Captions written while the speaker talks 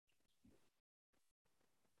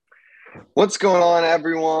What's going on,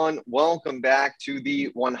 everyone? Welcome back to the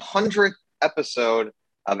 100th episode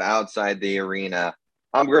of Outside the Arena.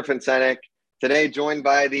 I'm Griffin Senek, today joined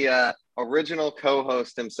by the original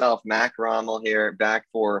co-host himself, Mac Rommel, here back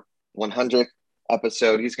for 100th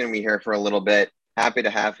episode. He's going to be here for a little bit. Happy to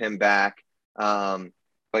have him back.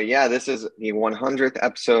 But yeah, this is the 100th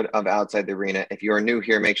episode of Outside the Arena. If you are new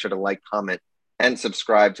here, make sure to like, comment, and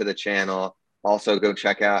subscribe to the channel. Also, go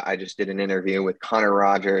check out, I just did an interview with Connor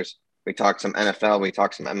Rogers. We talked some NFL, we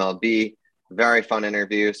talked some MLB. Very fun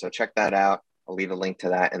interview. So check that out. I'll leave a link to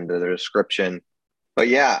that in the description. But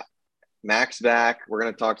yeah, Mac's back. We're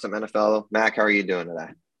going to talk some NFL. Mac, how are you doing today?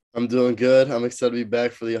 I'm doing good. I'm excited to be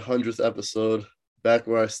back for the 100th episode, back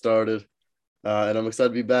where I started. And I'm excited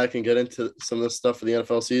to be back and get into some of the stuff for the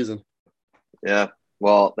NFL season. Yeah.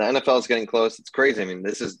 Well, the NFL is getting close. It's crazy. I mean,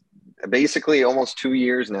 this is basically almost 2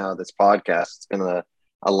 years now, this podcast. It's been a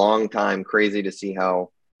long time. Crazy to see how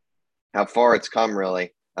far it's come,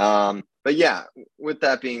 really. But yeah, with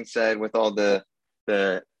that being said, with all the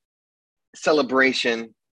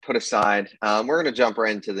celebration put aside, we're going to jump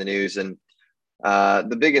right into the news. And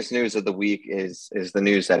the biggest news of the week is the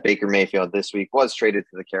news that Baker Mayfield this week was traded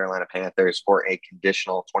to the Carolina Panthers for a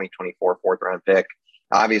conditional 2024 fourth round pick.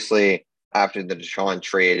 Obviously, after the Deshaun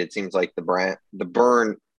trade, it seems like the bridge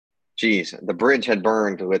had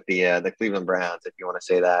burned with the Cleveland Browns, if you want to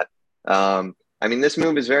say that. I mean, this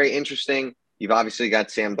move is very interesting. You've obviously got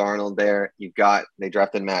Sam Darnold there. They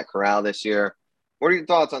drafted Matt Corral this year. What are your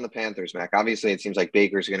thoughts on the Panthers, Mac? Obviously, it seems like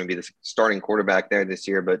Baker's going to be the starting quarterback there this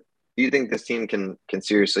year, but do you think this team can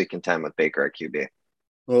seriously contend with Baker at QB?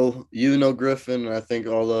 Well, you know Griffin, and I think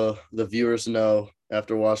all the viewers know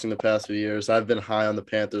after watching the past few years, I've been high on the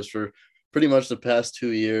Panthers for pretty much the past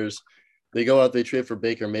 2 years. They go out, they trade for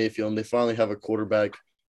Baker Mayfield, and they finally have a quarterback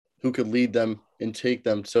who could lead them and take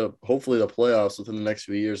them to hopefully the playoffs within the next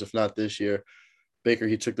few years, if not this year. Baker,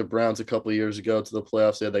 he took the Browns a couple of years ago to the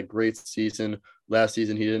playoffs. They had that great season. Last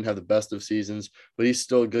season, he didn't have the best of seasons, but he's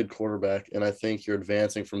still a good quarterback. And I think you're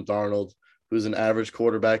advancing from Darnold, who's an average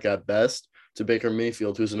quarterback at best, to Baker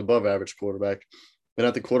Mayfield, who's an above average quarterback. And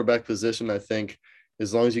at the quarterback position, I think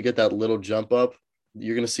as long as you get that little jump up,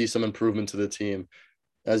 you're going to see some improvement to the team.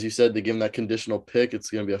 As you said, they give him that conditional pick.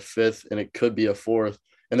 It's going to be a fifth, and it could be a fourth.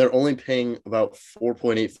 And they're only paying about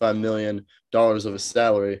 $4.85 million of his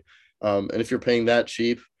salary. And if you're paying that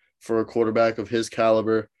cheap for a quarterback of his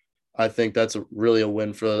caliber, I think that's really a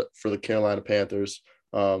win for the Carolina Panthers.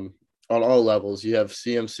 On all levels, you have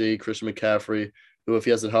CMC, Christian McCaffrey, who, if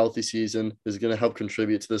he has a healthy season, is going to help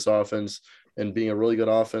contribute to this offense and being a really good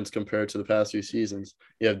offense compared to the past few seasons.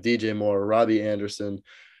 You have DJ Moore, Robbie Anderson,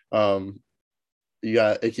 um, you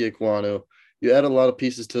got Ike Ekwonu. You add a lot of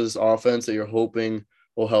pieces to this offense that you're hoping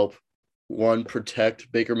will help one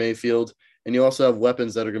protect Baker Mayfield, and you also have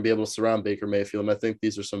weapons that are going to be able to surround Baker Mayfield. And I think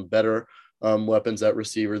these are some better weapons at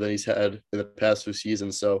receiver than he's had in the past few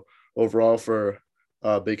seasons. So overall, for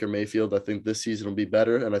Baker Mayfield, I think this season will be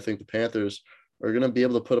better, and I think the Panthers are going to be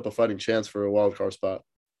able to put up a fighting chance for a wild card spot.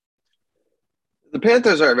 The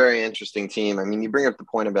Panthers are a very interesting team. I mean, you bring up the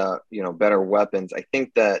point about, better weapons. I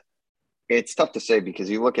think that it's tough to say because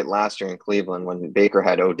you look at last year in Cleveland when Baker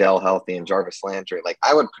had Odell healthy and Jarvis Landry. Like,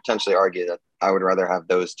 I would potentially argue that I would rather have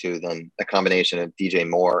those two than a combination of DJ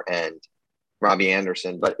Moore and Robbie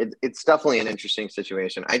Anderson. But it's definitely an interesting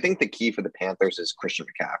situation. I think the key for the Panthers is Christian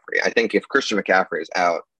McCaffrey. I think if Christian McCaffrey is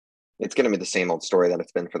out, it's going to be the same old story that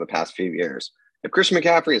it's been for the past few years. If Christian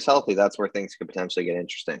McCaffrey is healthy, that's where things could potentially get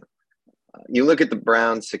interesting. You look at the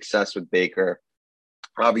Browns' success with Baker.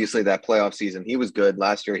 Obviously, that playoff season, he was good.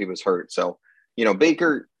 Last year, he was hurt. So,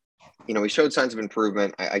 Baker, he showed signs of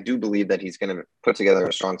improvement. I do believe that he's going to put together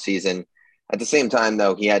a strong season. At the same time,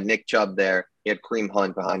 though, he had Nick Chubb there. He had Kareem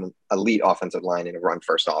Hunt behind an elite offensive line in a run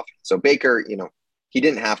first offense. So Baker, he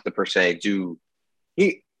didn't have to per se do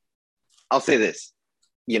he. I'll say this.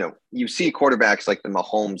 You see quarterbacks like the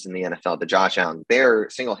Mahomes in the NFL, the Josh Allen, they're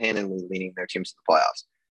single handedly leading their teams to the playoffs.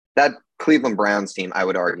 That Cleveland Browns team, I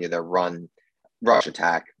would argue, their run rush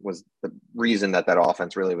attack was the reason that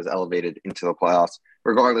offense really was elevated into the playoffs.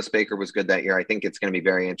 Regardless, Baker was good that year. I think it's going to be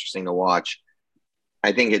very interesting to watch.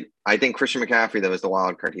 I think Christian McCaffrey, though, is the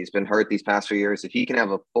wild card. He's been hurt these past few years. If he can have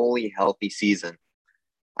a fully healthy season,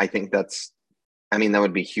 I think that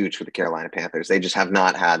would be huge for the Carolina Panthers. They just have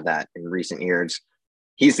not had that in recent years.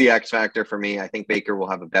 He's the X factor for me. I think Baker will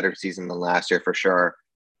have a better season than last year for sure.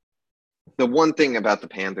 The one thing about the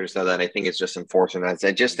Panthers, though, that I think is just unfortunate is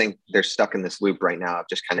I just think they're stuck in this loop right now of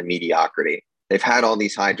just kind of mediocrity. They've had all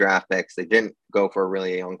these high draft picks. They didn't go for a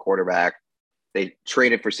really young quarterback. They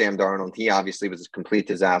traded for Sam Darnold. He obviously was a complete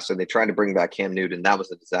disaster. They tried to bring back Cam Newton. That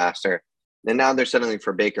was a disaster. And now they're settling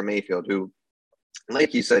for Baker Mayfield, who,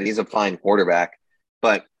 like you said, he's a fine quarterback.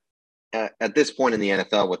 But at this point in the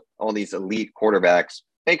NFL, with all these elite quarterbacks,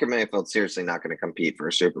 Baker Mayfield's seriously not going to compete for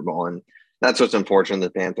a Super Bowl. And that's what's unfortunate.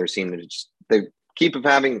 The Panthers seem to just they keep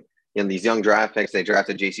having these young draft picks. They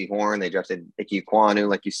drafted J.C. Horn, they drafted Ike Ekwonu,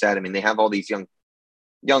 like you said. I mean, they have all these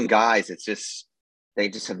young guys. It's just they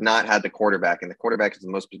just have not had the quarterback, and the quarterback is the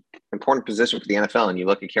most important position for the NFL. And you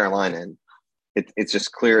look at Carolina, and it's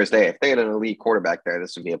just clear as day. If they had an elite quarterback there,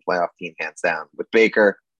 this would be a playoff team hands down. With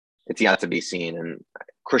Baker, it's yet to be seen. And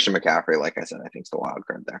Christian McCaffrey, like I said, I think is the wild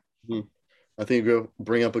card there. I think you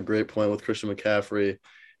bring up a great point with Christian McCaffrey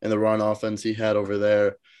and the run offense he had over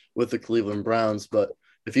there with the Cleveland Browns. But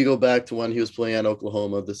if you go back to when he was playing at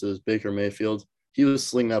Oklahoma, this is Baker Mayfield. He was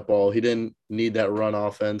slinging that ball. He didn't need that run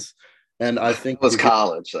offense. And I think it was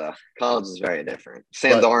college, though. College is very different.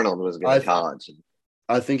 Sam Darnold was good in college.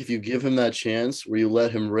 I think if you give him that chance where you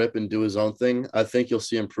let him rip and do his own thing, I think you'll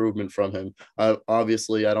see improvement from him.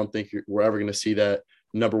 Obviously, I don't think we're ever going to see that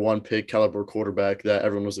number one pick caliber quarterback that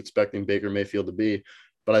everyone was expecting Baker Mayfield to be.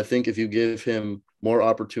 But I think if you give him more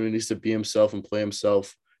opportunities to be himself and play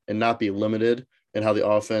himself and not be limited in how the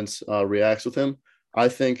offense reacts with him, I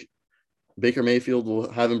think Baker Mayfield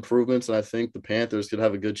will have improvements. And I think the Panthers could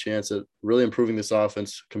have a good chance at really improving this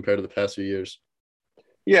offense compared to the past few years.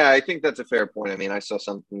 Yeah, I think that's a fair point. I mean, I saw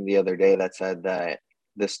something the other day that said that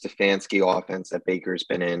the Stefanski offense that Baker's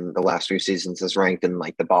been in the last few seasons is ranked in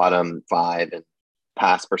like the bottom 5 and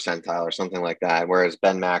pass percentile or something like that. Whereas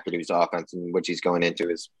Ben McAdoo's offense, in which he's going into,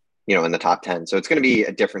 is in the top 10. So it's going to be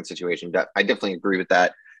a different situation. I definitely agree with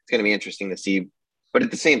that. It's going to be interesting to see. But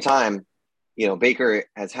at the same time, Baker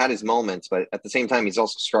has had his moments, but at the same time, he's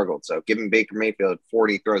also struggled. So giving Baker Mayfield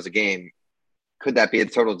 40 throws a game, could that be a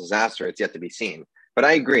total disaster? It's yet to be seen. But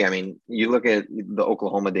I agree. I mean, you look at the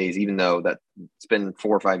Oklahoma days, even though that it's been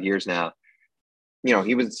 4 or 5 years now,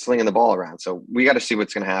 he was slinging the ball around. So we got to see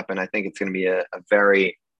what's going to happen. I think it's going to be a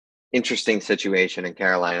very interesting situation in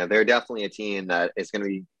Carolina. They're definitely a team that is going to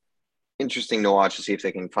be interesting to watch to see if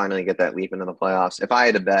they can finally get that leap into the playoffs. If I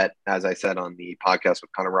had to bet, as I said on the podcast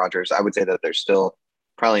with Connor Rogers, I would say that they're still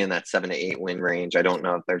probably in that 7 to 8 win range. I don't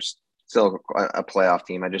know if there's still a playoff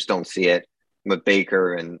team. I just don't see it with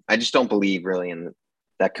Baker, and I just don't believe really in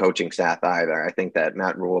that coaching staff either. I think that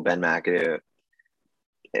Matt Rule, Ben McAdoo,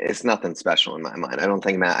 it's nothing special in my mind.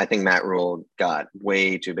 I think Matt Rule got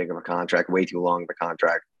way too big of a contract, way too long of a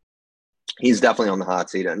contract. He's definitely on the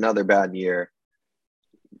hot seat. Another bad year.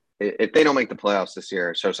 If they don't make the playoffs this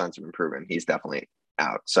year, show signs of improvement, he's definitely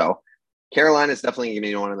out. So Carolina is definitely going to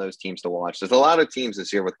be one of those teams to watch. There's a lot of teams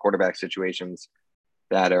this year with quarterback situations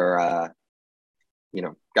that are,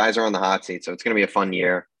 guys are on the hot seat. So it's going to be a fun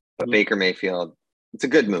year. But Baker Mayfield, it's a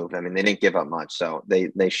good move. I mean, they didn't give up much, so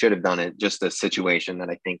they should have done it. Just a situation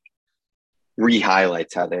that I think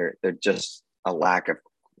re-highlights how they're just a lack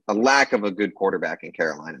of a good quarterback in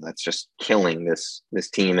Carolina. That's just killing this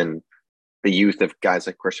team and the youth of guys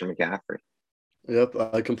like Christian McCaffrey. Yep,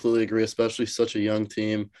 I completely agree, especially such a young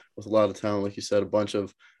team with a lot of talent. Like you said, a bunch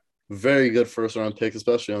of very good first-round picks,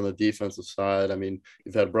 especially on the defensive side. I mean,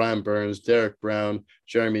 you've had Brian Burns, Derek Brown,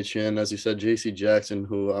 Jeremy Chin, as you said, J.C. Jackson,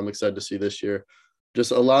 who I'm excited to see this year.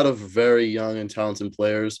 Just a lot of very young and talented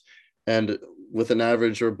players. And with an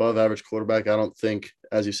average or above average quarterback, I don't think,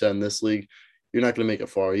 as you said, in this league, you're not going to make it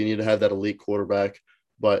far. You need to have that elite quarterback.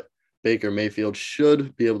 But Baker Mayfield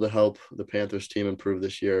should be able to help the Panthers team improve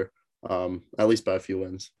this year, at least by a few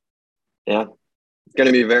wins. Yeah, it's going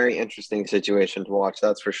to be a very interesting situation to watch,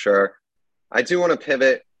 that's for sure. I do want to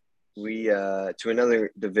pivot to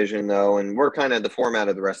another division, though, and we're kind of the format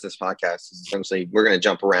of the rest of this podcast is essentially we're going to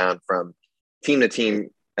jump around from team to team,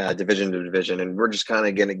 division to division, and we're just kind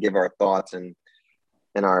of going to give our thoughts and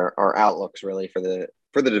our outlooks really for the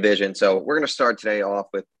division. So we're going to start today off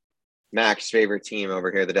with Mac's favorite team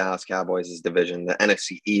over here, the Dallas Cowboys' division, the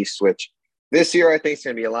NFC East, which this year I think is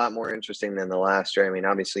going to be a lot more interesting than the last year. I mean,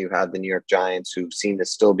 obviously you have the New York Giants, who seem to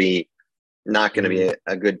still be not going to be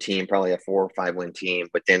a good team, probably a 4 or 5 win team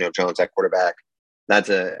with Daniel Jones at quarterback. That's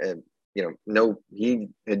he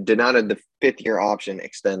did not have the 5th-year option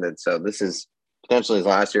extended. So this is potentially his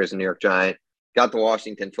last year as a New York Giant. Got the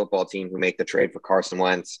Washington football team who make the trade for Carson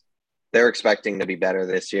Wentz. They're expecting to be better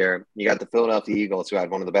this year. You got the Philadelphia Eagles, who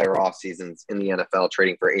had one of the better off seasons in the NFL,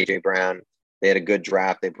 trading for A.J. Brown. They had a good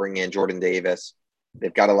draft. They bring in Jordan Davis.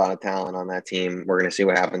 They've got a lot of talent on that team. We're going to see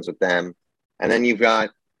what happens with them. And then you've got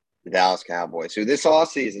the Dallas Cowboys, who this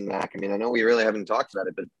offseason, Mac, I mean, I know we really haven't talked about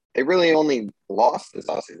it, but they really only lost this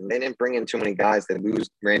offseason. They didn't bring in too many guys. They lose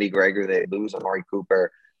Randy Gregory. They lose Amari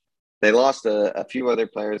Cooper. They lost a few other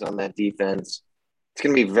players on that defense. It's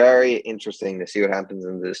going to be very interesting to see what happens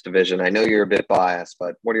in this division. I know you're a bit biased,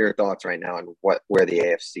 but what are your thoughts right now on where the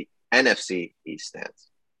AFC NFC East stands?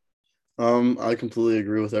 I completely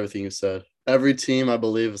agree with everything you said. Every team, I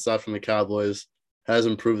believe, aside from the Cowboys, has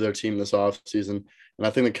improved their team this offseason. And I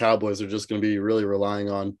think the Cowboys are just going to be really relying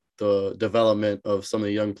on the development of some of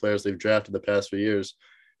the young players they've drafted the past few years.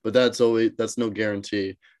 But that's no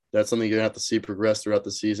guarantee. That's something you're gonna have to see progress throughout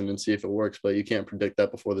the season and see if it works. But you can't predict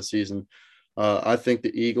that before the season. I think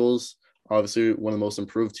the Eagles, obviously one of the most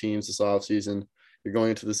improved teams this offseason. You're going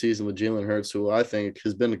into the season with Jalen Hurts, who I think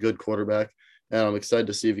has been a good quarterback. And I'm excited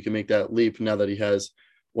to see if he can make that leap now that he has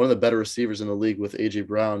one of the better receivers in the league with A.J.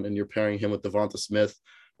 Brown, and you're pairing him with Devonta Smith.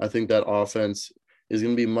 I think that offense is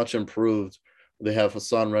going to be much improved. They have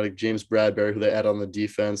Hassan Reddick, James Bradbury, who they add on the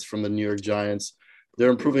defense from the New York Giants. They're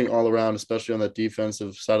improving all around, especially on that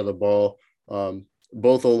defensive side of the ball.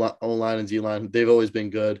 Both O-line and D-line, they've always been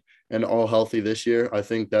good and all healthy this year. I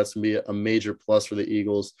think that's going to be a major plus for the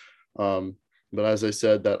Eagles. But as I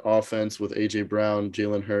said, that offense with A.J. Brown,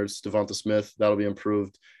 Jalen Hurts, Devonta Smith, that'll be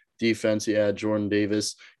improved. Defense, you add Jordan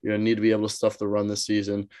Davis. You're going to need to be able to stuff the run this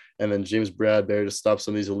season. And then James Bradbury to stop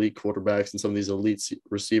some of these elite quarterbacks and some of these elite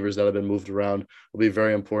receivers that have been moved around will be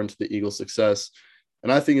very important to the Eagles' success.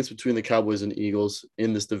 And I think it's between the Cowboys and Eagles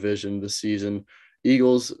in this division this season.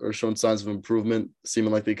 Eagles are showing signs of improvement,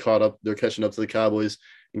 seeming like they caught up. They're catching up to the Cowboys.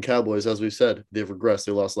 And Cowboys, as we've said, they've regressed.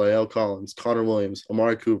 They lost La'el Collins, Connor Williams,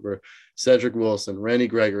 Amari Cooper, Cedric Wilson, Randy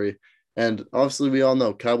Gregory. And obviously, we all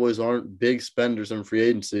know Cowboys aren't big spenders in free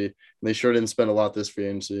agency, and they sure didn't spend a lot this free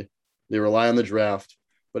agency. They rely on the draft.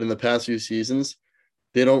 But in the past few seasons,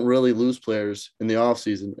 they don't really lose players in the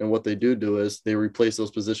offseason. And what they do is they replace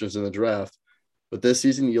those positions in the draft. But this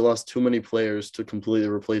season, you lost too many players to completely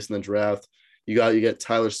replace in the draft. You get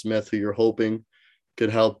Tyler Smith, who you're hoping could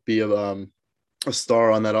help be a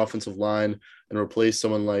star on that offensive line and replace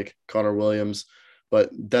someone like Connor Williams. But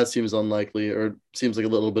that seems unlikely, or seems like a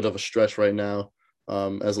little bit of a stretch right now,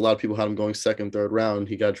 as a lot of people had him going second, third round.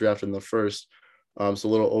 He got drafted in the first, so a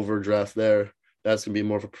little overdraft there. That's going to be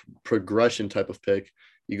more of a progression type of pick.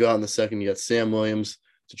 You go out in the second, you got Sam Williams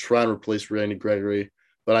to try and replace Randy Gregory.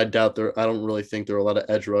 But I don't really think there are a lot of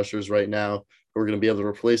edge rushers right now who are going to be able to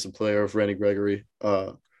replace a player of Randy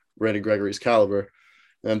Gregory's caliber.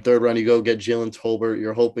 And third round, you go get Jalen Tolbert.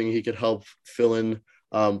 You're hoping he could help fill in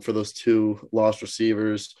for those two lost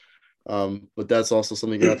receivers. But that's also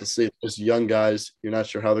something you have to see. Those young guys, you're not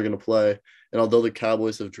sure how they're going to play. And although the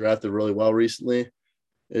Cowboys have drafted really well recently,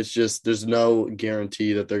 it's just there's no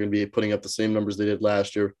guarantee that they're going to be putting up the same numbers they did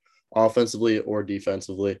last year, offensively or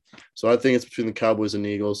defensively. So I think it's between the Cowboys and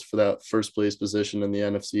Eagles for that first place position in the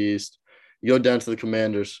NFC East. You go down to the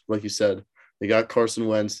Commanders, like you said. They got Carson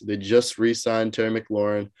Wentz. They just re-signed Terry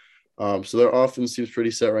McLaurin. So their offense seems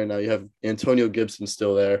pretty set right now. You have Antonio Gibson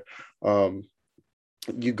still there.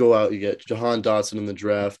 You go out, you get Jahan Dotson in the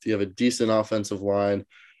draft. You have a decent offensive line.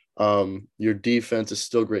 Your defense is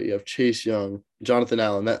still great. You have Chase Young, Jonathan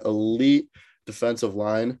Allen, that elite defensive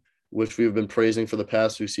line, which we've been praising for the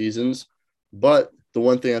past few seasons. But the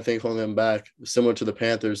one thing I think holding them back, similar to the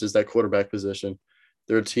Panthers, is that quarterback position.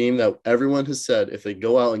 They're a team that everyone has said if they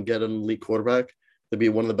go out and get an elite quarterback, they'd be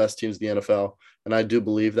one of the best teams in the NFL. And I do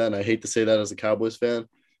believe that. And I hate to say that as a Cowboys fan,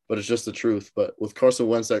 but it's just the truth. But with Carson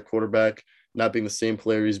Wentz at quarterback, not being the same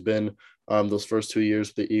player he's been those first 2 years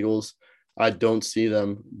with the Eagles, I don't see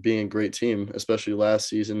them being a great team, especially last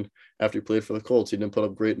season after he played for the Colts. He didn't put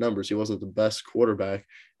up great numbers. He wasn't the best quarterback.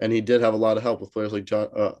 And he did have a lot of help with players like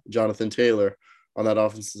Jonathan Taylor on that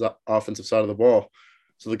offensive side of the ball.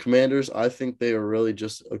 So the Commanders, I think they are really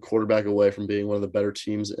just a quarterback away from being one of the better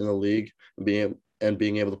teams in the league and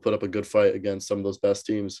being able to put up a good fight against some of those best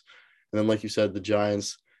teams. And then, like you said, the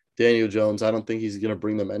Giants, Daniel Jones, I don't think he's going to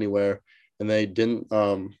bring them anywhere. And they didn't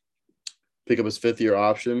pick up his fifth-year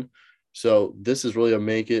option. So this is really a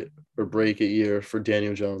make it or break it year for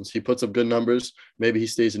Daniel Jones. He puts up good numbers. Maybe he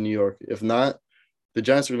stays in New York. If not, the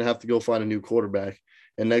Giants are going to have to go find a new quarterback.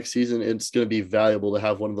 And next season, it's going to be valuable to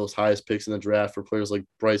have one of those highest picks in the draft for players like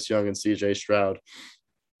Bryce Young and C.J. Stroud.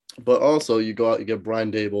 But also, you go out, you get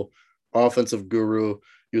Brian Dable, offensive guru.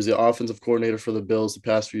 He was the offensive coordinator for the Bills the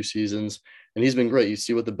past few seasons, and he's been great. You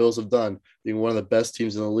see what the Bills have done, being one of the best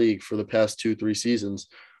teams in the league for the past 2-3 seasons.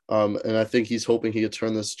 And I think he's hoping he could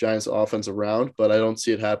turn this Giants offense around, but I don't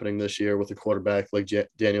see it happening this year with a quarterback like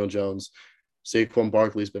Daniel Jones. Saquon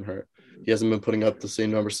Barkley's been hurt. He hasn't been putting up the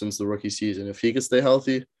same numbers since the rookie season. If he can stay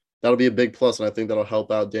healthy, that'll be a big plus, and I think that'll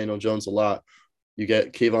help out Daniel Jones a lot. You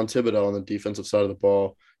get Kayvon Thibodeau on the defensive side of the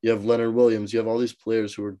ball. You have Leonard Williams. You have all these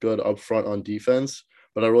players who are good up front on defense,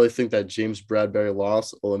 but I really think that James Bradbury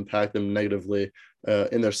loss will impact them negatively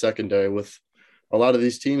in their secondary with a lot of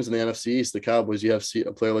these teams in the NFC East, the Cowboys, you have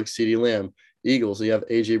a player like CeeDee Lamb. Eagles, you have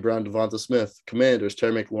A.J. Brown, Devonta Smith. Commanders,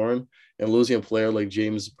 Terry McLaurin. And losing a player like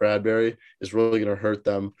James Bradbury is really going to hurt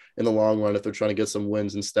them in the long run if they're trying to get some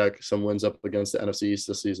wins and stack some wins up against the NFC East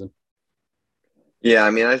this season. Yeah,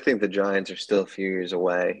 I mean, I think the Giants are still a few years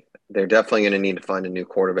away. They're definitely going to need to find a new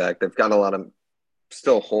quarterback. They've got a lot of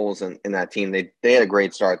still holes in that team. They had a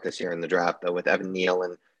great start this year in the draft, though, with Evan Neal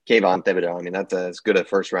and Kayvon Thibodeau. I mean, that's as good a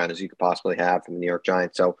first round as you could possibly have from the New York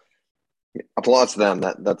Giants. So applause to them.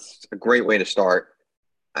 That's a great way to start.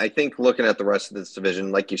 I think looking at the rest of this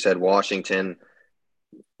division, like you said, Washington,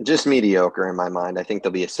 just mediocre in my mind. I think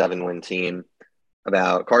they'll be a 7-win team.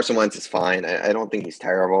 About Carson Wentz is fine. I don't think he's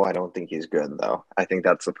terrible. I don't think he's good, though. I think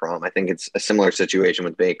that's the problem. I think it's a similar situation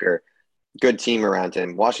with Baker. Good team around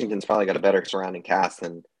him. Washington's probably got a better surrounding cast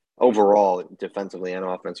than overall defensively and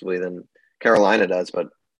offensively than Carolina does, but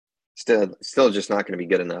still just not going to be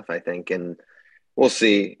good enough, I think. And we'll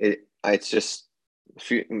see. It's just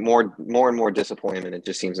more and more disappointment. It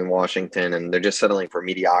just seems in Washington, and they're just settling for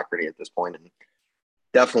mediocrity at this point. And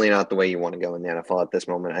definitely not the way you want to go in the NFL at this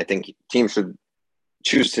moment. I think teams should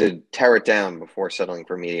choose to tear it down before settling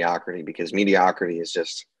for mediocrity, because mediocrity is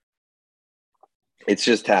just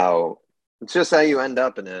how you end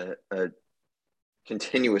up in a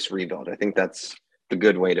continuous rebuild. I think that's the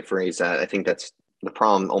good way to phrase that. I think that's the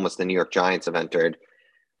problem almost the New York Giants have entered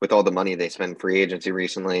with all the money they spent in free agency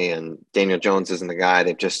recently, and Daniel Jones isn't the guy.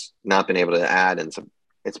 They've just not been able to add, and so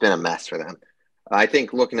it's been a mess for them. I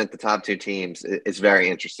think looking at the top two teams, it's very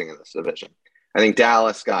interesting in this division. I think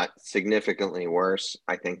Dallas got significantly worse.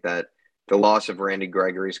 I think that the loss of Randy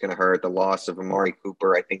Gregory is going to hurt. The loss of Amari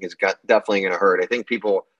Cooper, I think, is definitely going to hurt. I think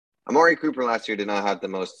Amari Cooper last year did not have the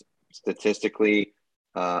most statistically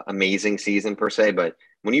amazing season per se, but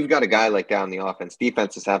when you've got a guy like that on the offense,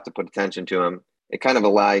 defenses have to put attention to him. It kind of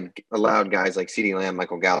allowed guys like CeeDee Lamb,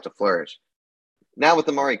 Michael Gallup to flourish. Now with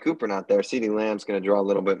Amari Cooper not there, CeeDee Lamb's going to draw a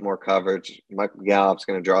little bit more coverage. Michael Gallup's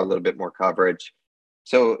going to draw a little bit more coverage.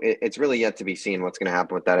 So it's really yet to be seen what's going to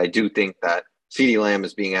happen with that. I do think that CeeDee Lamb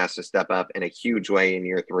is being asked to step up in a huge way in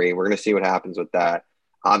year 3. We're going to see what happens with that.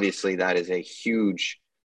 Obviously, that is a huge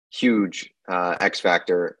X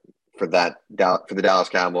factor for the Dallas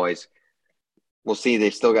Cowboys. We'll see.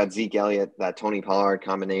 They've still got Zeke Elliott, that Tony Pollard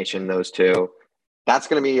combination, those two. That's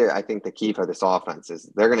going to be, I think, the key for this offense is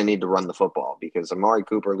they're going to need to run the football, because Amari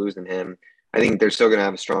Cooper losing him, I think they're still going to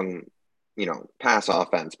have a strong, pass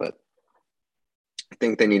offense, but I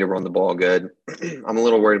think they need to run the ball good. I'm a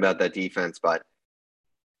little worried about that defense, but,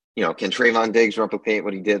 can Trayvon Diggs replicate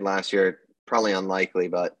what he did last year? Probably unlikely,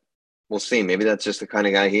 but we'll see. Maybe that's just the kind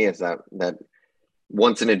of guy he is, that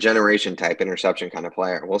once in a generation type interception kind of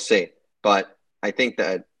player. We'll see. But I think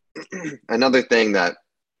that another thing that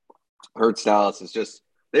hurts Dallas is just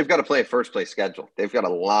they've got to play a first place schedule. They've got a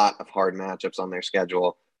lot of hard matchups on their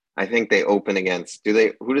schedule. I think they open against who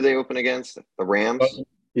do they open against? The Rams?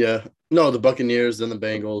 Yeah. No, the Buccaneers and the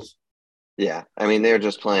Bengals. Yeah. I mean, they're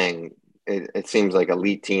just playing it seems like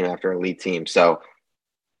elite team after elite team. So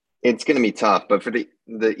it's gonna be tough. But for the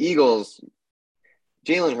Eagles,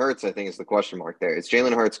 Jalen Hurts, I think, is the question mark there. Is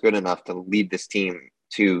Jalen Hurts good enough to lead this team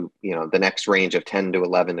to, the next range of 10 to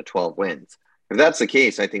 11 to 12 wins? If that's the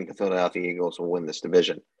case, I think the Philadelphia Eagles will win this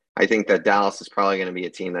division. I think that Dallas is probably going to be a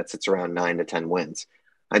team that sits around 9 to 10 wins.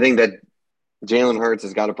 I think that Jalen Hurts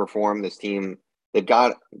has got to perform. This team, they've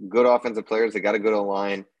got good offensive players. They got a good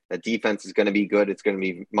line. The defense is going to be good. It's going to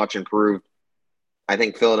be much improved. I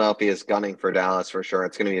think Philadelphia is gunning for Dallas for sure.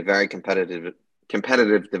 It's going to be a very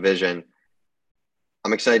competitive division.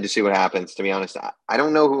 I'm excited to see what happens. To be honest, I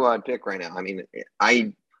don't know who I'd pick right now. I mean,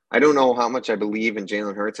 I don't know how much I believe in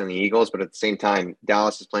Jalen Hurts and the Eagles, but at the same time,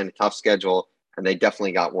 Dallas is playing a tough schedule, and they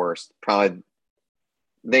definitely got worse. Probably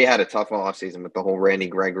they had a tough offseason with the whole Randy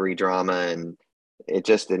Gregory drama, and it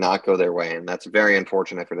just did not go their way. And that's very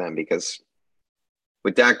unfortunate for them, because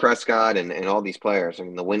with Dak Prescott and all these players, I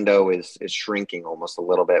mean, the window is shrinking almost a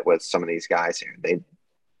little bit with some of these guys here.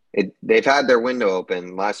 They've had their window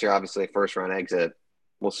open. Last year, obviously, first-round exit.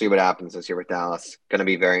 We'll see what happens this year with Dallas. Going to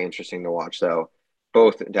be very interesting to watch, though,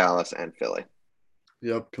 both Dallas and Philly.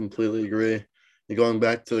 Yep, completely agree. And going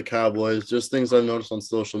back to the Cowboys, just things I've noticed on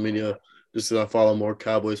social media, just because I follow more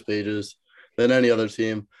Cowboys pages than any other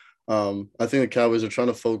team. I think the Cowboys are trying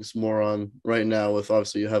to focus more on right now with,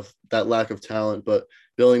 obviously, you have that lack of talent, but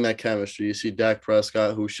building that chemistry. You see Dak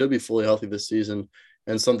Prescott, who should be fully healthy this season,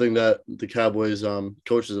 and something that the Cowboys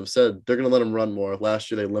coaches have said, they're going to let him run more.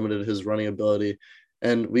 Last year, they limited his running ability.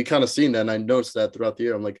 And we kind of seen that, and I noticed that throughout the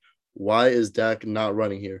year. I'm like, why is Dak not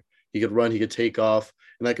running here? He could run, he could take off,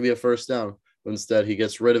 and that could be a first down. But instead, he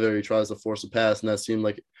gets rid of it, he tries to force a pass, and that seemed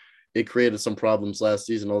like it created some problems last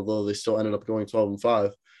season, although they still ended up going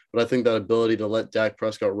 12-5. But I think that ability to let Dak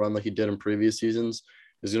Prescott run like he did in previous seasons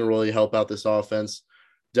is going to really help out this offense.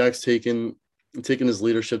 Dak's taken his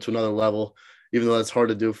leadership to another level, even though that's hard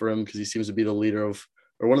to do for him because he seems to be the leader of,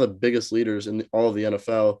 or one of the biggest leaders in all of the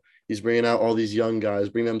NFL. He's bringing out all these young guys,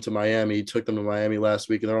 bringing them to Miami. He took them to Miami last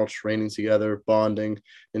week, and they're all training together, bonding.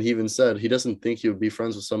 And he even said he doesn't think he would be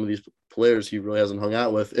friends with some of these players he really hasn't hung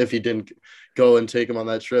out with if he didn't go and take them on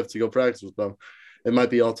that trip to go practice with them. It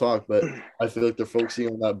might be all talk, but I feel like they're focusing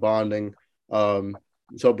on that bonding to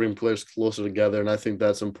help bring players closer together. And I think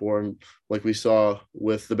that's important. Like we saw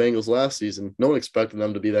with the Bengals last season, no one expected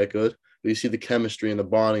them to be that good. But you see the chemistry and the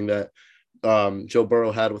bonding that Joe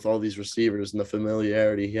Burrow had with all these receivers and the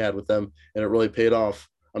familiarity he had with them, and it really paid off.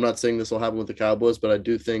 I'm not saying this will happen with the Cowboys, but I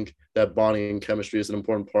do think that bonding and chemistry is an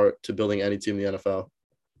important part to building any team in the NFL.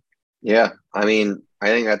 Yeah, I mean, I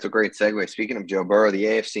think that's a great segue. Speaking of Joe Burrow, the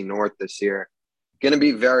AFC North this year going to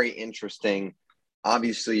be very interesting.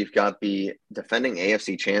 Obviously, you've got the defending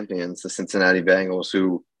AFC champions, the Cincinnati Bengals,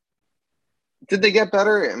 who did they get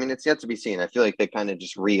better? I mean, it's yet to be seen. I feel like they kind of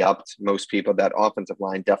just re-upped most people. That offensive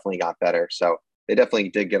line definitely got better. So they definitely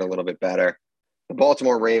did get a little bit better. The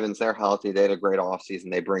Baltimore Ravens, they're healthy. They had a great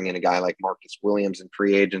offseason. They bring in a guy like Marcus Williams in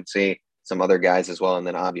free agency, some other guys as well. And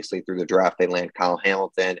then obviously through the draft, they land Kyle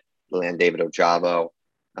Hamilton, they land David Ojabo.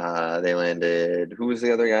 They landed, who was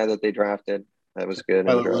the other guy that they drafted? That was good in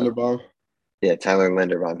the Tyler draft. Linderbaum. Yeah, Tyler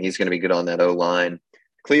Linderbaum. He's going to be good on that O line.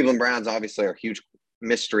 Cleveland Browns obviously are a huge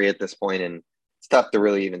mystery at this point, and it's tough to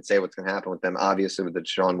really even say what's going to happen with them. Obviously, with the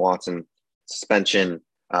Deshaun Watson suspension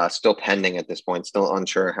still pending at this point, still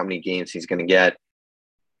unsure how many games he's going to get.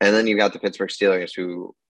 And then you got the Pittsburgh Steelers,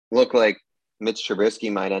 who look like Mitch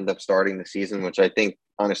Trubisky might end up starting the season, which I think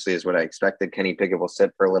honestly is what I expected. Kenny Pickett will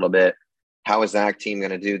sit for a little bit. How is that team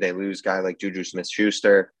going to do? They lose a guy like Juju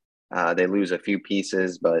Smith-Schuster. They lose a few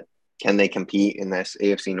pieces, but can they compete in this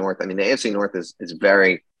AFC North? I mean, the AFC North is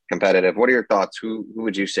very competitive. What are your thoughts? Who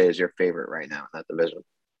would you say is your favorite right now in that division?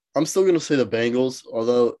 I'm still going to say the Bengals,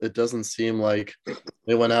 although it doesn't seem like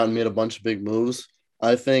they went out and made a bunch of big moves.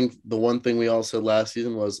 I think the one thing we all said last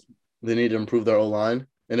season was they need to improve their O-line.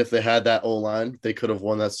 And if they had that O-line, they could have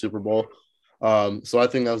won that Super Bowl. So I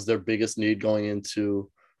think that was their biggest need going into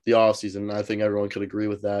the offseason. And I think everyone could agree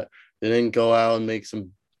with that. They didn't go out and make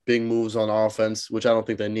some big moves on offense, which I don't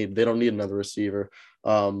think they need. They don't need another receiver.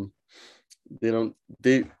 They don't.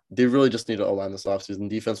 They really just need to O-line this offseason.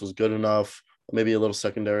 Defense was good enough, maybe a little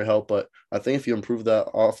secondary help, but I think if you improve that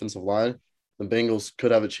offensive line, the Bengals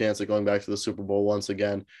could have a chance at going back to the Super Bowl once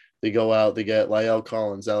again. They go out, they get La'el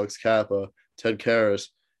Collins, Alex Kappa, Ted Karras.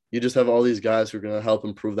 You just have all these guys who are going to help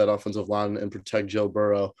improve that offensive line and protect Joe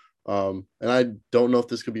Burrow. And I don't know if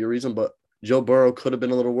this could be a reason, but Joe Burrow could have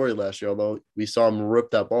been a little worried last year, although we saw him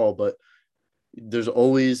rip that ball. But there's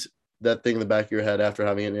always that thing in the back of your head after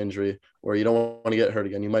having an injury where you don't want to get hurt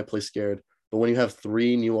again. You might play scared. But when you have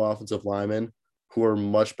three new offensive linemen who are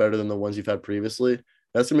much better than the ones you've had previously,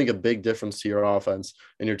 that's going to make a big difference to your offense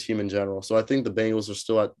and your team in general. So I think the Bengals are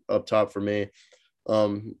still up top for me.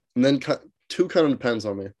 And then two kind of depends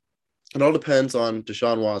on me. It all depends on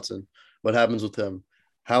Deshaun Watson, what happens with him,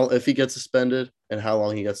 how if he gets suspended and how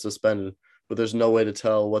long he gets suspended. But there's no way to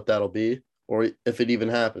tell what that'll be or if it even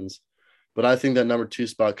happens. But I think that number 2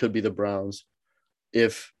 spot could be the Browns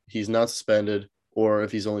if he's not suspended or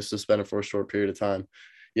if he's only suspended for a short period of time.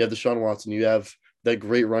 You have Deshaun Watson. You have that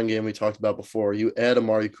great run game we talked about before. You add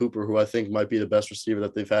Amari Cooper, who I think might be the best receiver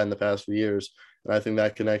that they've had in the past few years. And I think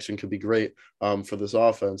that connection could be great for this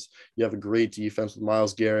offense. You have a great defense with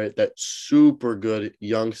Myles Garrett, that super good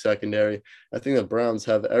young secondary. I think the Browns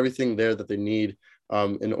have everything there that they need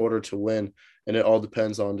in order to win. And it all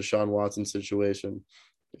depends on Deshaun Watson's situation.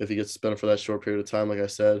 If he gets suspended for that short period of time, like I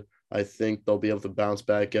said, I think they'll be able to bounce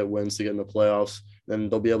back, get wins to get in the playoffs, and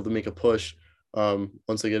they'll be able to make a push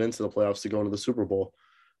once they get into the playoffs to go into the Super Bowl.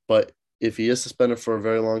 But if he is suspended for a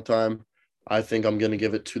very long time, I think I'm going to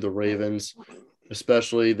give it to the Ravens,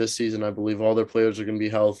 especially this season. I believe all their players are going to be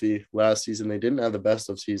healthy. Last season, they didn't have the best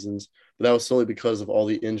of seasons, but that was solely because of all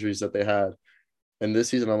the injuries that they had. And this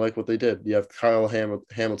season, I like what they did. You have Kyle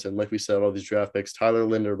Hamilton, like we said, all these draft picks, Tyler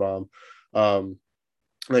Linderbaum,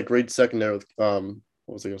 that great secondary with, what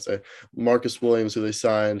was I going to say? Marcus Williams, who they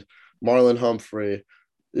signed, Marlon Humphrey.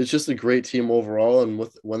 It's just a great team overall. And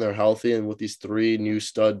when they're healthy and with these 3 new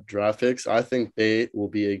stud draft picks, I think they will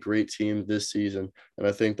be a great team this season. And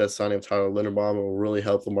I think that signing of Tyler Linderbaum will really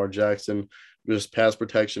help Lamar Jackson, just pass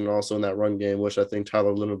protection and also in that run game, which I think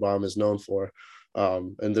Tyler Linderbaum is known for.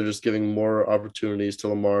 And they're just giving more opportunities to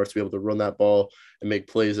Lamar to be able to run that ball and make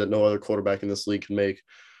plays that no other quarterback in this league can make.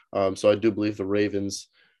 So I do believe the Ravens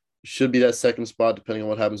should be that second spot depending on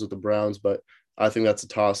what happens with the Browns, but I think that's a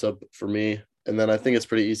toss up for me. And then I think it's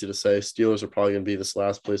pretty easy to say Steelers are probably going to be this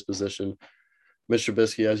last place position. Mitch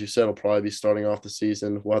Trubisky, as you said, will probably be starting off the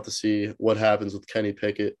season. We'll have to see what happens with Kenny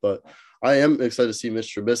Pickett, but I am excited to see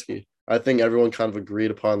Mitch Trubisky. I think everyone kind of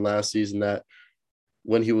agreed upon last season that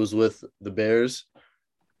when he was with the Bears,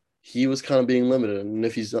 he was kind of being limited. And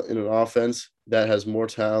if he's in an offense that has more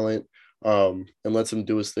talent and lets him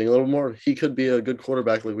do his thing a little more, he could be a good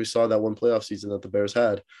quarterback like we saw that one playoff season that the Bears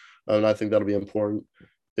had. And I think that'll be important.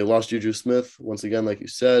 They lost Juju Smith once again, like you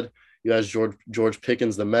said. You have George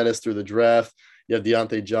Pickens, the menace through the draft. You have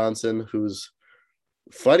Deontay Johnson, who's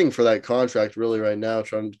fighting for that contract really right now,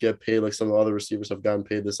 trying to get paid like some of the other receivers have gotten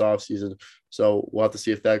paid this offseason. So we'll have to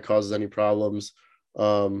see if that causes any problems.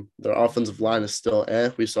 Their offensive line is still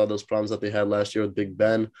We saw those problems that they had last year with Big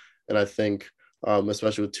Ben. And I think,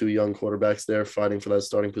 especially with two young quarterbacks there fighting for that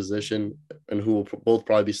starting position and who will both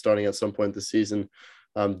probably be starting at some point this season,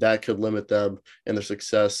 that could limit them and their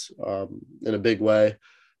success in a big way.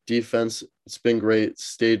 Defense, it's been great,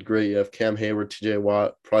 stayed great. You have Cam Hayward, TJ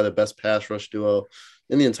Watt, probably the best pass rush duo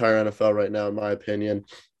in the entire NFL right now, in my opinion.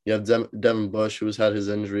 You have Devin Bush, who's had his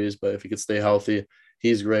injuries, but if he could stay healthy,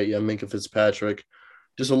 he's great. You have Minkah Fitzpatrick.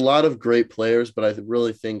 Just a lot of great players, but I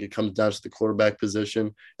really think it comes down to the quarterback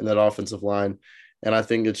position and that offensive line. And I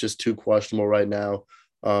think it's just too questionable right now.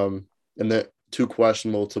 And they're too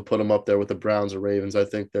questionable to put them up there with the Browns or Ravens. I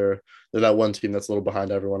think they're that one team that's a little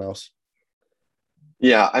behind everyone else.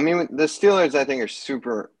 Yeah, I mean, the Steelers, I think,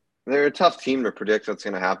 they're a tough team to predict what's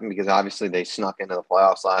going to happen because obviously they snuck into the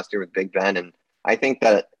playoffs last year with Big Ben. And I think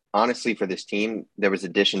that honestly, for this team, there was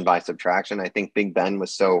addition by subtraction. I think Big Ben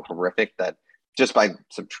was so horrific that just by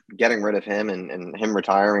getting rid of him and him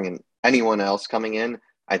retiring and anyone else coming in,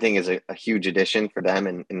 I think is a huge addition for them.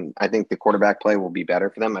 And I think the quarterback play will be better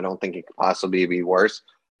for them. I don't think it could possibly be worse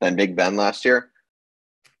than Big Ben last year.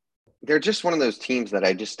 They're just one of those teams that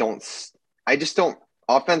I just don't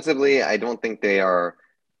offensively, I don't think they are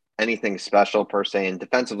anything special per se. And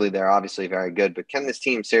defensively, they're obviously very good. But can this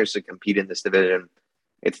team seriously compete in this division?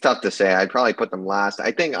 It's tough to say. I'd probably put them last.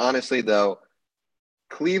 I think, honestly, though,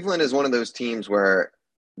 Cleveland is one of those teams where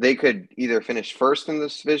they could either finish first in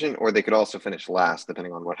this division or they could also finish last,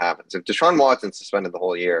 depending on what happens. If Deshaun Watson suspended the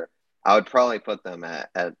whole year, I would probably put them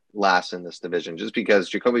at last in this division just because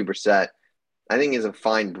Jacoby Brissett, I think, is a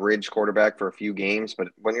fine bridge quarterback for a few games. But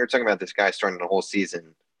when you're talking about this guy starting the whole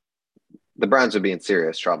season, the Browns would be in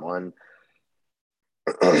serious trouble. And,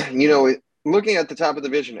 looking at the top of the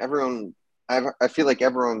division, I feel like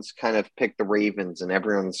everyone's kind of picked the Ravens and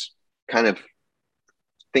everyone's kind of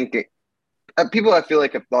thinking people I feel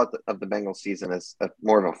like have thought of the Bengals season as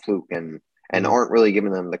more of a fluke and aren't really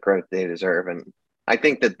giving them the credit they deserve. And I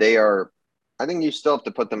think that I think you still have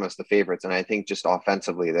to put them as the favorites. And I think just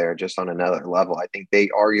offensively, they're just on another level. I think they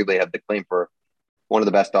arguably have the claim for one of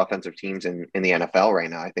the best offensive teams in the NFL right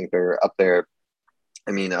now. I think they're up there.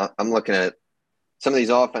 I mean, I'm looking at some of these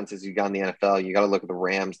offenses you got in the NFL. You got to look at the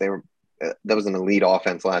Rams. That was an elite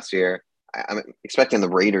offense last year. I'm expecting the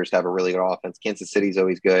Raiders to have a really good offense. Kansas City's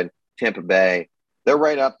always good. Tampa Bay, they're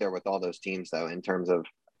right up there with all those teams, though, in terms of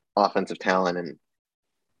offensive talent. And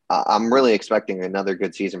I'm really expecting another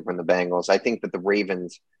good season from the Bengals. I think that the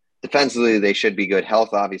Ravens, defensively, they should be good.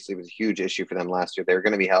 Health, obviously, was a huge issue for them last year. They're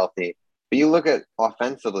going to be healthy. But you look at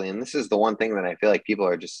offensively, and this is the one thing that I feel like people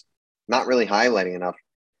are just not really highlighting enough.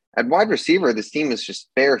 At wide receiver, this team is just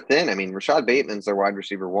fair thin. I mean, Rashad Bateman's their wide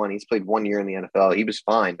receiver one. He's played 1 year in the NFL. He was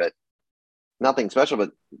fine, but nothing special.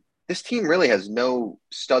 But this team really has no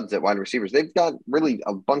studs at wide receivers. They've got really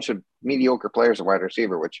a bunch of mediocre players at wide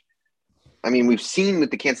receiver, which, I mean, we've seen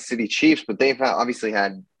with the Kansas City Chiefs, but they've obviously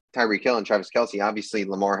had Tyreek Hill and Travis Kelce. Obviously,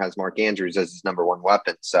 Lamar has Mark Andrews as his number one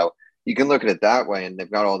weapon. So you can look at it that way, and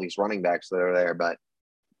they've got all these running backs that are there. But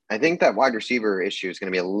I think that wide receiver issue is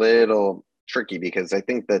going to be a little tricky because I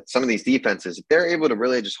think that some of these defenses, if they're able to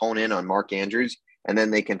really just hone in on Mark Andrews and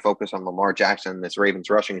then they can focus on Lamar Jackson, this Ravens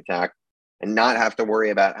rushing attack, and not have to worry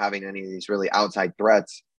about having any of these really outside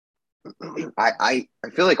threats, I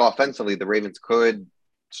feel like offensively the Ravens could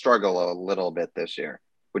struggle a little bit this year,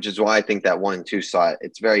 which is why I think that 1-2 slot,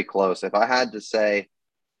 it's very close. If I had to say,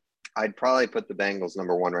 I'd probably put the Bengals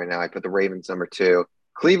number one right now. I'd put the Ravens number two.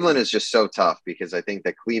 Cleveland is just so tough because I think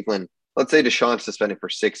that Cleveland, let's say Deshaun's suspended for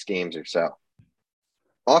 6 games or so.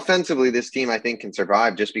 Offensively, this team, I think, can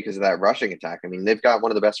survive just because of that rushing attack. I mean, they've got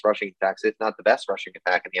one of the best rushing attacks, if not the best rushing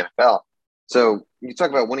attack in the NFL. So you talk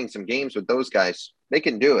about winning some games with those guys, they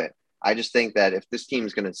can do it. I just think that if this team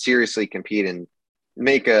is going to seriously compete and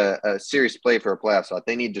make a serious play for a playoff spot,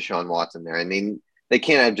 they need Deshaun Watson there. And they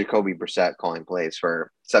can't have Jacoby Brissett calling plays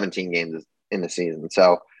for 17 games in the season.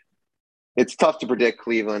 So It's tough to predict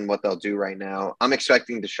Cleveland what they'll do right now. I'm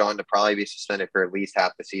expecting Deshaun to probably be suspended for at least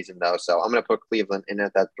half the season, though. So I'm going to put Cleveland in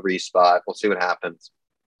at that 3 spot. We'll see what happens.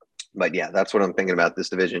 But yeah, that's what I'm thinking about this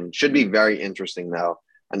division. Should be very interesting though.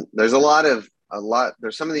 And there's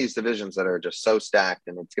there's some of these divisions that are just so stacked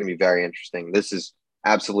and it's going to be very interesting. This is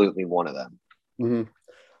absolutely one of them. Mhm.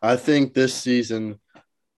 I think this season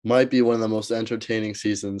might be one of the most entertaining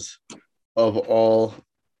seasons of all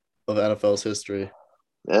of NFL's history.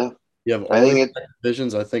 Yeah. You have I all think these it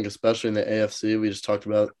divisions, I think, especially in the AFC. We just talked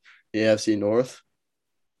about the AFC North.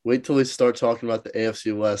 Wait till we start talking about the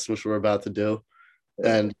AFC West, which we're about to do.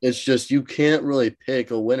 yeah. And it's just you can't really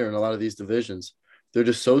pick a winner in a lot of these divisions. They're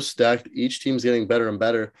just so stacked. Each team's getting better and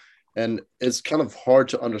better. And it's kind of hard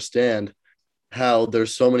to understand how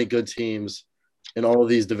there's so many good teams in all of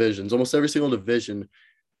these divisions. Almost every single division,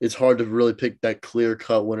 it's hard to really pick that clear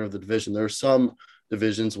cut winner of the division. There are some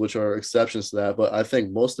divisions which are exceptions to that, but I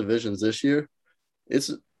think most divisions this year, it's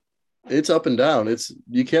it's up and down. It's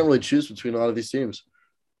you can't really choose between a lot of these teams.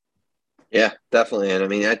 Yeah, definitely. And I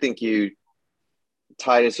mean, I think you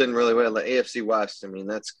tied us in really well. The AFC West, I mean,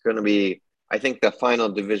 that's going to be, I think, the final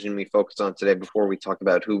division we focus on today before we talk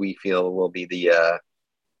about who we feel will be the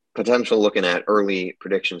potential looking at early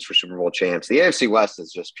predictions for Super Bowl champs. The AFC West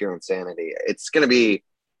is just pure insanity. It's going to be,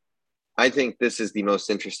 I think this is the most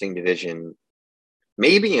interesting division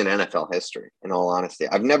maybe in NFL history, in all honesty.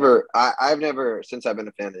 I've never, since I've been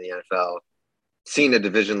a fan of the NFL, seen a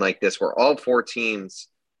division like this where all 4 teams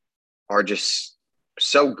are just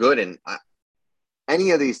so good and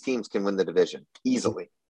any of these teams can win the division easily.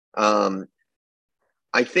 Um,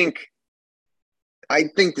 I think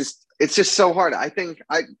this it's just so hard.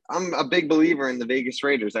 I'm a big believer in the Vegas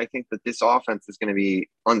Raiders. I think that this offense is going to be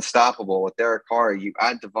unstoppable with Derek Carr. You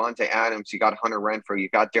add Devontae Adams, you got Hunter Renfrow, you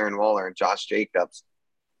got Darren Waller and Josh Jacobs.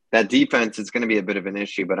 That defense is going to be a bit of an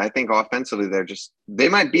issue, but I think offensively they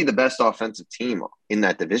might be the best offensive team in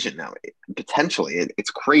that division now. Potentially, it's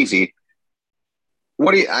crazy.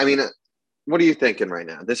 What are you thinking right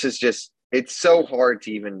now? This is just it's so hard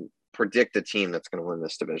to even predict a team that's going to win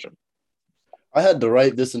this division. I had to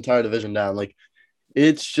write this entire division down. Like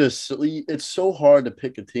it's so hard to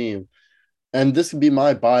pick a team. And this could be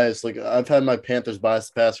my bias. Like I've had my Panthers bias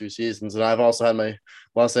the past few seasons, and I've also had my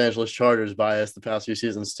Los Angeles Chargers bias the past few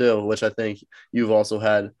seasons too, which I think you've also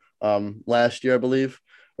had last year, I believe,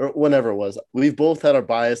 or whenever it was. We've both had our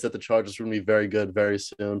bias that the Chargers were going to be very good very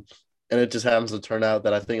soon, and it just happens to turn out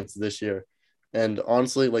that I think it's this year. And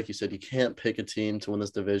honestly, like you said, you can't pick a team to win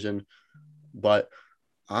this division, but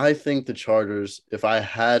I think the Chargers, if I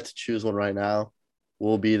had to choose one right now,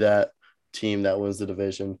 will be that team that wins the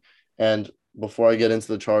division. And before I get into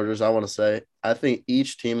the Chargers, I want to say I think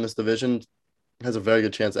each team in this division has a very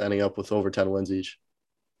good chance of ending up with over 10 wins each.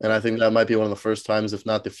 And I think that might be one of the first times, if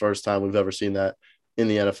not the first time, we've ever seen that in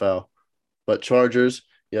the NFL. But Chargers,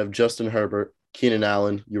 you have Justin Herbert, Keenan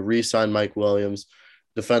Allen, you re sign Mike Williams.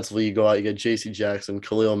 Defensively, you go out, you get JC Jackson,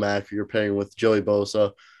 Khalil Mack, you're pairing with Joey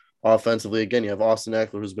Bosa. Offensively, again, you have Austin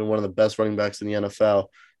Eckler, who's been one of the best running backs in the NFL.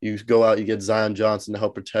 You go out, you get Zion Johnson to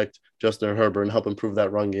help protect Justin Herbert and help improve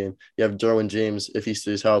that run game. You have Derwin James, if he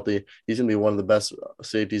stays healthy, he's going to be one of the best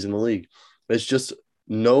safeties in the league. It's just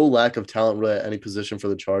no lack of talent really at any position for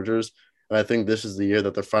the Chargers. And I think this is the year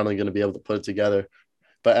that they're finally going to be able to put it together.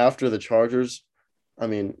 But after the Chargers, I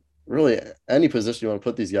mean, really any position you want to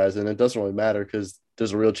put these guys in, it doesn't really matter because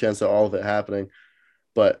there's a real chance of all of it happening.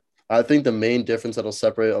 But I think the main difference that'll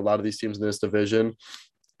separate a lot of these teams in this division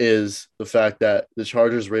is the fact that the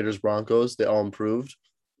Chargers, Raiders, Broncos, they all improved.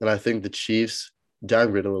 And I think the Chiefs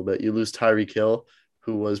downgrade a little bit. You lose Tyreek Hill,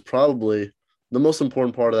 who was probably the most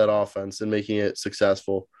important part of that offense and making it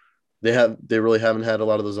successful. They really haven't had a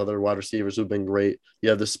lot of those other wide receivers who've been great. You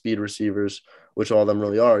have the speed receivers, which all of them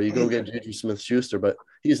really are. You go get Juju Smith-Schuster, but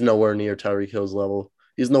he's nowhere near Tyreek Hill's level.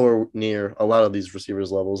 He's nowhere near a lot of these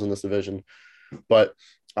receivers' levels in this division. But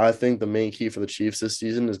I think the main key for the Chiefs this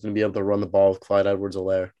season is going to be able to run the ball with Clyde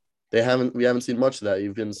Edwards-Helaire. We haven't seen much of that.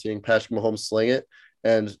 You've been seeing Patrick Mahomes sling it,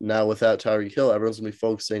 and now without Tyreek Hill, everyone's going to be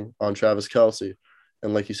focusing on Travis Kelce.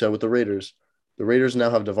 And like you said with the Raiders now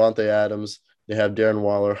have Devontae Adams, they have Darren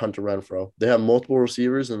Waller, Hunter Renfrow. They have multiple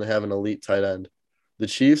receivers, and they have an elite tight end. The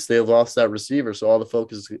Chiefs, they've lost that receiver, so all the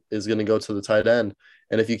focus is going to go to the tight end.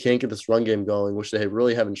 And if you can't get this run game going, which they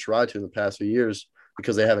really haven't tried to in the past few years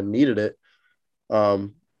because they haven't needed it,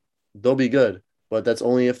 they'll be good. But that's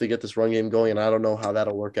only if they get this run game going, and I don't know how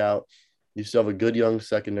that'll work out. You still have a good young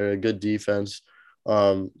secondary, a good defense.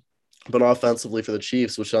 But offensively for the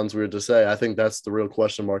Chiefs, which sounds weird to say, I think that's the real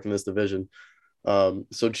question mark in this division.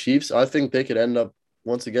 So Chiefs, I think they could end up,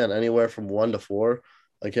 once again, anywhere from 1 to 4.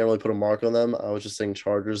 I can't really put a mark on them. I was just saying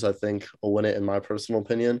Chargers, I think, will win it in my personal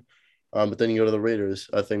opinion. But then you go to the Raiders.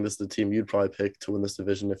 I think this is the team you'd probably pick to win this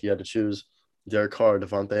division if you had to choose. Derek Carr,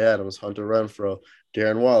 Devontae Adams, Hunter Renfrow,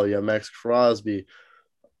 Darren Waller, you have Max Crosby,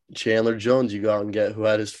 Chandler Jones you go out and get, who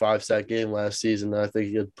had his 5-sack game last season. And I think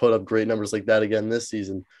he could put up great numbers like that again this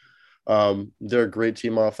season. They're a great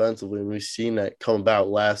team offensively, and we've seen that come about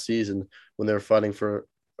last season when they were fighting for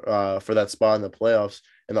that spot in the playoffs,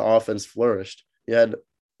 and the offense flourished. You had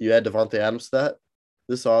Devontae Adams to that.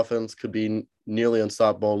 This offense could be nearly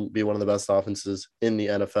unstoppable and be one of the best offenses in the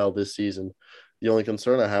NFL this season. The only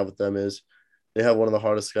concern I have with them is they have one of the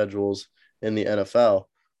hardest schedules in the NFL.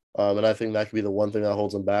 And I think that could be the one thing that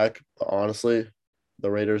holds them back. But honestly,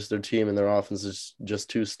 the Raiders, their team and their offense is just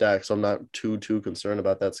too stacked. So I'm not too concerned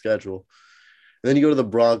about that schedule. And then you go to the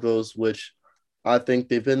Broncos, which I think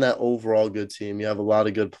they've been that overall good team. You have a lot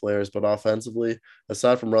of good players, but offensively,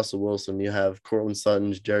 aside from Russell Wilson, you have Cortland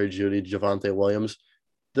Sutton, Jerry Jeudy, Javonte Williams.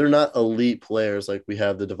 They're not elite players like we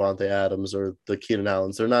have the Devontae Adams or the Keenan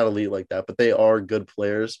Allens. They're not elite like that, but they are good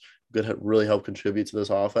players, could really help contribute to this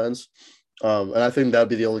offense. And I think that'd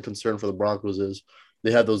be the only concern for the Broncos is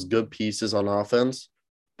they have those good pieces on offense,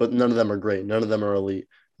 but none of them are great. None of them are elite.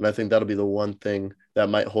 And I think that'll be the one thing that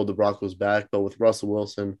might hold the Broncos back. But with Russell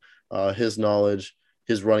Wilson, his knowledge,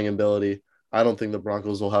 his running ability, I don't think the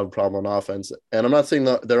Broncos will have a problem on offense. And I'm not saying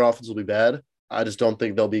that their offense will be bad. I just don't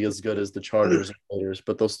think they'll be as good as the Chargers and Raiders,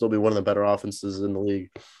 but they'll still be one of the better offenses in the league.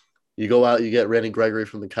 You go out, you get Randy Gregory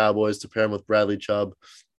from the Cowboys to pair him with Bradley Chubb.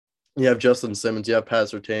 You have Justin Simmons, you have Pat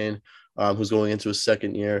Surtain, who's going into his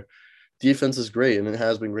second year. Defense is great, and it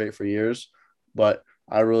has been great for years. But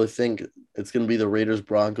I really think it's going to be the Raiders,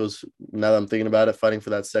 Broncos, now that I'm thinking about it, fighting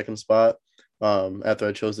for that second spot after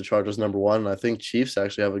I chose the Chargers number one. And I think Chiefs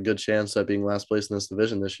actually have a good chance at being last place in this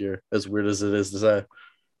division this year, as weird as it is to say.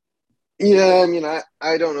 Yeah, I mean,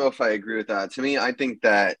 I don't know if I agree with that. To me, I think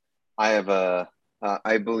that I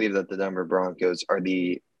believe that the Denver Broncos are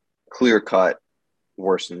the clear cut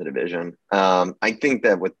worst in the division. I think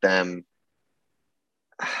that with them,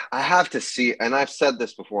 I have to see, and I've said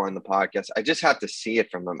this before on the podcast, I just have to see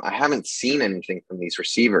it from them. I haven't seen anything from these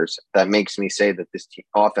receivers that makes me say that this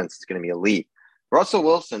offense is going to be elite. Russell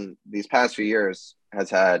Wilson, these past few years,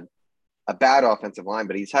 has had a bad offensive line,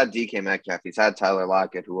 but he's had DK Metcalf, he's had Tyler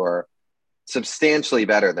Lockett, who are substantially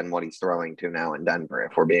better than what he's throwing to now in Denver,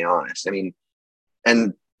 if we're being honest. I mean,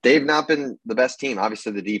 and they've not been the best team.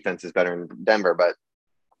 Obviously, the defense is better in Denver, but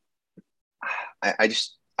I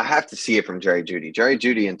have to see it from Jerry Jeudy. Jerry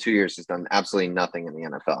Jeudy in 2 years has done absolutely nothing in the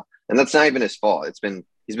NFL, and that's not even his fault. He's been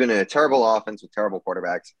in a terrible offense with terrible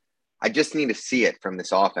quarterbacks. I just need to see it from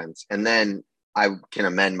this offense, and then I can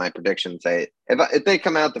amend my prediction and say if they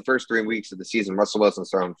come out the first 3 weeks of the season, Russell Wilson's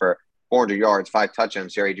throwing for 400 yards, 5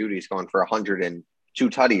 touchdowns, Jerry Jeudy's going for 102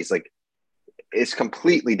 tutties. Like, it's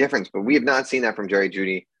completely different, but we have not seen that from Jerry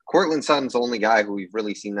Jeudy. Cortland Sutton's the only guy who we've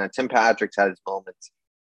really seen that. Tim Patrick's had his moments.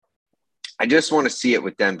 I just want to see it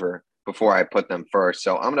with Denver before I put them first.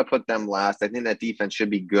 So I'm going to put them last. I think that defense should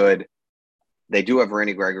be good. They do have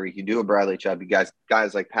Randy Gregory. You do have Bradley Chubb. You guys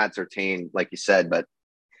like Pat Surtain, like you said. But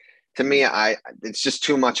to me, it's just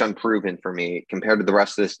too much unproven for me compared to the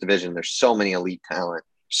rest of this division. There's so many elite talent,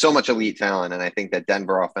 so much elite talent. And I think that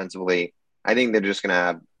Denver offensively, I think they're just going to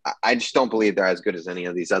have – I just don't believe they're as good as any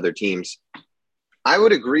of these other teams. I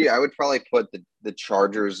would agree. I would probably put the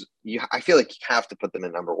Chargers. I feel like you have to put them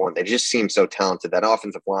in number one. They just seem so talented. That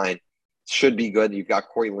offensive line should be good. You've got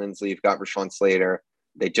Corey Linsley. You've got Rashawn Slater.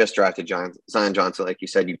 They just drafted Zion Johnson, like you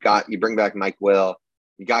said. You bring back Mike Will.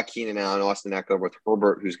 You got Keenan Allen, Austin Eckler with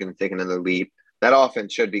Herbert, who's going to take another leap. That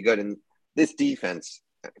offense should be good. And this defense,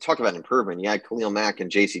 talk about improvement. You had Khalil Mack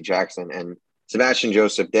and J.C. Jackson and Sebastian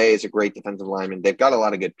Joseph Day is a great defensive lineman. They've got a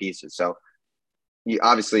lot of good pieces. So you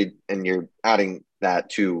obviously, and you're adding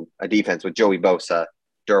that to a defense with Joey Bosa,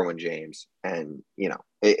 Derwin James, and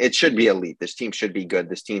it should be elite. This team should be good.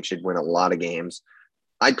 This team should win a lot of games.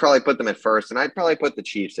 I'd probably put them at first, and I'd probably put the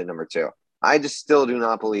Chiefs at number two. I just still do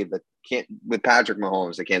not believe that with Patrick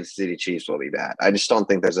Mahomes, the Kansas City Chiefs will be bad. I just don't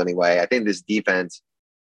think there's any way. I think this defense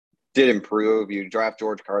did improve. You draft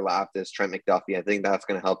George Karlaftis, Trent McDuffie. I think that's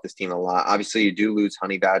going to help this team a lot. Obviously, you do lose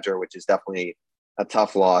Honey Badger, which is definitely a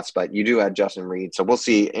tough loss, but you do have Justin Reed. So we'll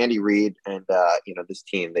see. Andy Reid and this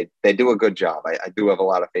team, they do a good job. I do have a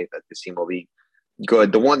lot of faith that this team will be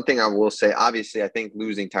good. The one thing I will say, obviously, I think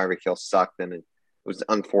losing Tyreek Hill sucked, and it was an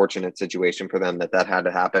unfortunate situation for them that had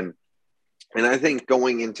to happen. And I think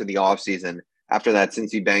going into the offseason after that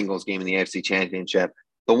Cincy Bengals game in the AFC Championship,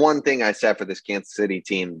 the one thing I said for this Kansas City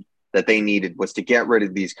team that they needed was to get rid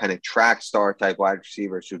of these kind of track star type wide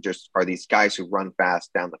receivers who just are these guys who run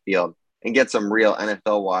fast down the field. and get some real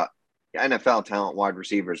NFL talent wide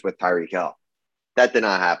receivers with Tyreek Hill. That did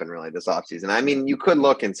not happen really this offseason. I mean, you could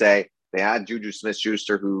look and say they had Juju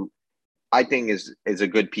Smith-Schuster, who I think is a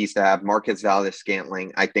good piece to have. Marquez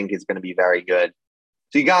Valdes-Scantling, I think, is going to be very good.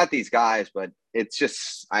 So you got these guys, but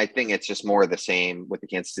I think it's just more of the same with the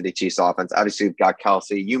Kansas City Chiefs offense. Obviously, you've got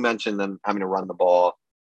Kelsey. You mentioned them having to run the ball.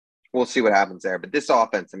 We'll see what happens there. But this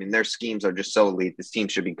offense, I mean, their schemes are just so elite. This team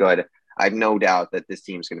should be good. I have no doubt that this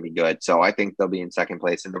team's going to be good. So I think they'll be in second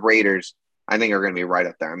place. And the Raiders, I think, are going to be right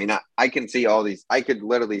up there. I mean, I can see all these. I could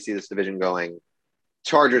literally see this division going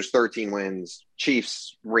Chargers 13 wins,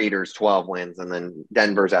 Chiefs, Raiders 12 wins, and then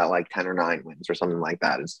Denver's at like 10 or 9 wins or something like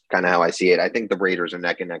that is kind of how I see it. I think the Raiders are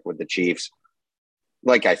neck and neck with the Chiefs.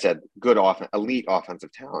 Like I said, good elite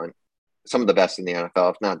offensive talent, some of the best in the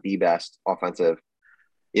NFL, if not the best offensive,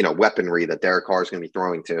 weaponry that Derek Carr is going to be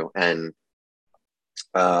throwing to. And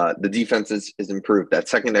the defense is improved. That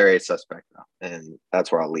secondary is suspect now, and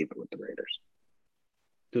that's where I'll leave it with the Raiders.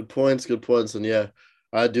 Good points. And yeah,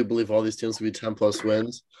 I do believe all these teams will be 10 plus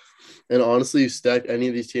wins. And honestly, you stack any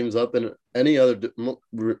of these teams up in any other,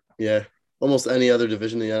 almost any other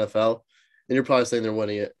division in the NFL, and you're probably saying they're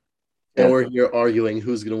winning it. And we're here arguing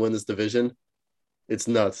who's going to win this division. It's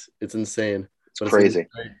nuts. It's insane. It's crazy.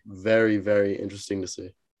 Very, very interesting to see.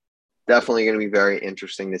 Definitely going to be very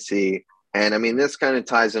interesting to see. And I mean, this kind of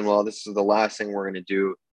ties in well. This is the last thing we're going to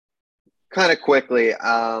do kind of quickly.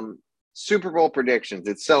 Super Bowl predictions.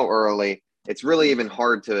 It's so early. It's really even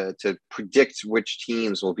hard to predict which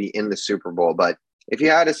teams will be in the Super Bowl. But if you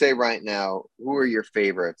had to say right now, who are your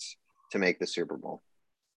favorites to make the Super Bowl?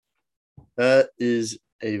 That is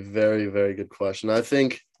a very, very good question. I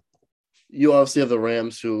think you obviously have the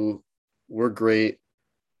Rams, who were great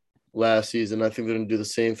last season. I think they're going to do the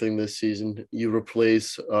same thing this season. You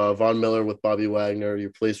replace Von Miller with Bobby Wagner. You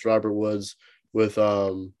replace Robert Woods with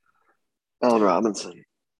Allen Robinson.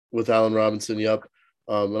 With Allen Robinson, yep.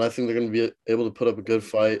 And I think they're going to be able to put up a good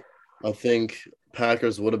fight. I think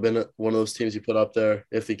Packers would have been one of those teams you put up there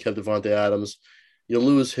if they kept Devontae Adams. You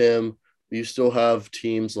lose him. You still have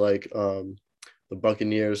teams like the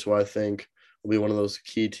Buccaneers, who I think will be one of those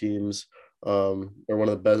key teams, or one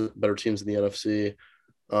of the better teams in the NFC.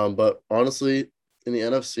 But honestly, in the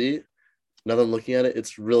NFC, now that I'm looking at it,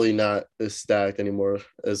 it's really not as stacked anymore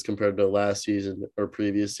as compared to last season or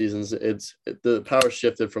previous seasons. The power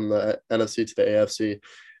shifted from the NFC to the AFC,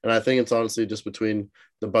 and I think it's honestly just between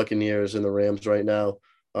the Buccaneers and the Rams right now,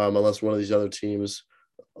 unless one of these other teams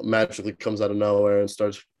magically comes out of nowhere and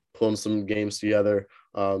starts pulling some games together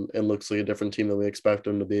and looks like a different team than we expect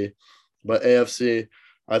them to be. But AFC,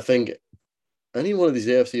 I think any one of these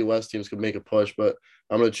AFC West teams could make a push, but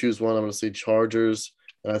I'm going to choose one. I'm going to say Chargers.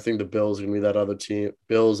 And I think the Bills are going to be that other team.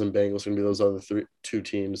 Bills and Bengals are going to be those other two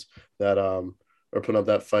teams that are putting up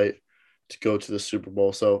that fight to go to the Super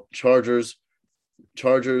Bowl. So Chargers,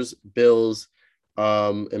 Bills,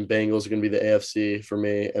 and Bengals are going to be the AFC for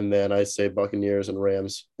me. And then I say Buccaneers and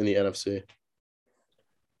Rams in the NFC.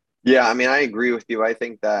 Yeah, I mean, I agree with you. I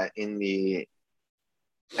think that in the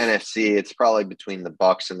NFC, it's probably between the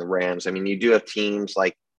Bucs and the Rams. I mean, you do have teams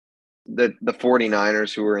like the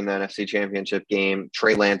 49ers who are in the NFC Championship game.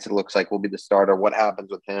 Trey Lance, it looks like, will be the starter. What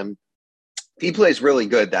happens with him? If he plays really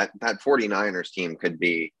good, that 49ers team could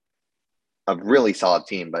be a really solid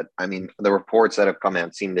team. But, I mean, the reports that have come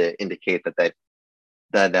out seem to indicate that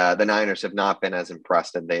the Niners have not been as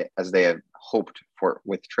impressed as they have hoped for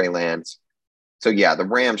with Trey Lance. So, yeah, the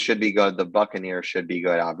Rams should be good. The Buccaneers should be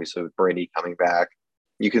good, obviously, with Brady coming back.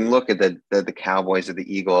 You can look at the Cowboys or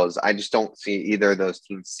the Eagles. I just don't see either of those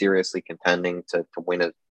teams seriously contending to win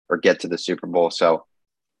it or get to the Super Bowl. So,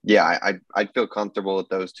 yeah, I'd feel comfortable with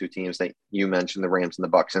those two teams that you mentioned, the Rams and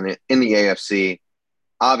the Bucs. And in the AFC,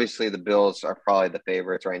 obviously the Bills are probably the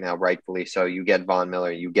favorites right now, rightfully so. You get Von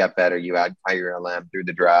Miller, you get better, you add Tyreek Lamb through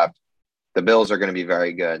the draft. The Bills are going to be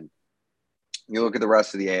very good. You look at the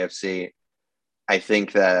rest of the AFC, I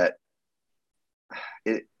think that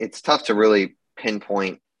it's tough to really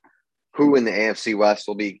pinpoint who in the AFC West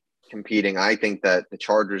will be competing. I think that the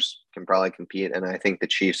Chargers can probably compete, and I think the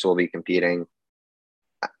Chiefs will be competing.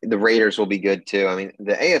 The Raiders will be good too. I mean,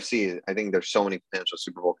 the AFC, I think there's so many potential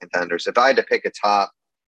Super Bowl contenders. If I had to pick a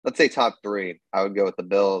let's say top three, I would go with the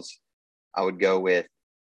Bills. I would go with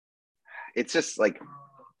 – it's just like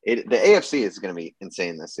the AFC is going to be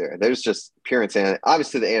insane this year. There's just pure insanity.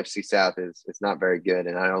 Obviously, the AFC South is not very good,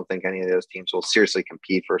 and I don't think any of those teams will seriously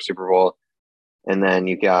compete for a Super Bowl. And then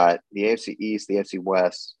you got the AFC East, the AFC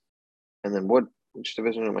West, and then which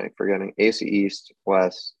division am I forgetting? AFC East,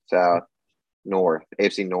 West, South, North,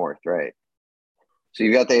 AFC North, right? So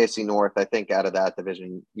you got the AFC North. I think out of that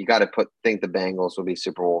division, you got to think the Bengals will be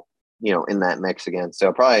Super Bowl in that mix again.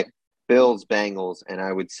 So probably Bills, Bengals, and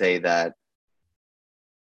I would say that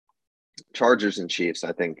Chargers and Chiefs.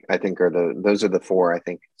 I think those are the four I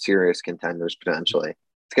think serious contenders potentially.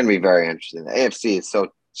 It's going to be very interesting. The AFC is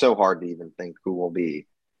so hard to even think who will be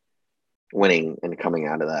winning and coming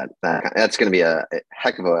out of that's going to be a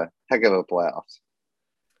heck of a playoffs.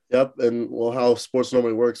 Yep, and well, how sports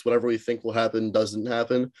normally works, whatever we think will happen doesn't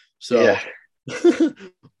happen. So Yeah.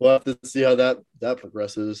 we'll have to see how that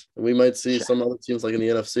progresses. And we might see Yeah. some other teams like in the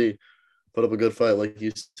NFC put up a good fight, like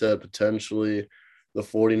you said, potentially the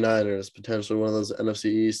 49ers, potentially one of those NFC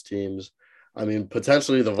East teams. I mean,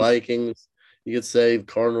 potentially the Vikings, you could say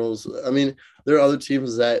Cardinals. I mean, there are other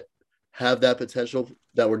teams that have that potential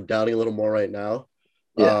that we're doubting a little more right now.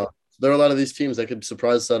 Yeah. There are a lot of these teams that could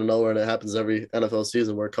surprise us out of nowhere, and it happens every NFL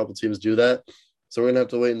season where a couple teams do that. So we're gonna have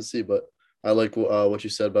to wait and see. But I like what you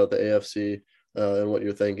said about the AFC and what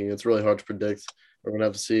you're thinking. It's really hard to predict. We're gonna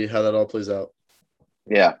have to see how that all plays out.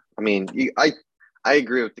 Yeah. I mean, I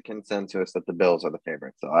agree with the consensus that the Bills are the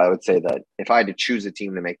favorites. So I would say that if I had to choose a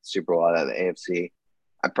team to make the Super Bowl out of the AFC,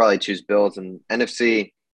 I'd probably choose Bills. And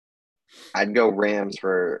NFC, I'd go Rams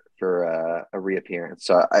for a reappearance.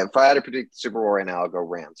 So if I had to predict the Super Bowl right now, I'll go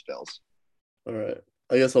Rams, Bills. All right.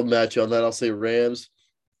 I guess I'll match you on that. I'll say Rams.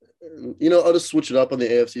 I'll just switch it up on the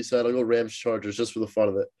AFC side. I'll go Rams Chargers just for the fun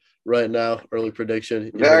of it. Right now, early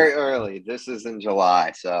prediction. Very early. This is in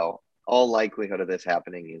July, so all likelihood of this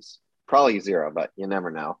happening is probably zero, but you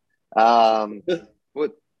never know.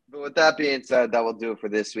 With with that being said, that will do it for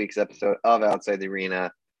this week's episode of Outside the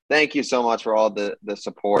Arena. Thank you so much for all the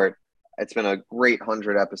support. It's been a great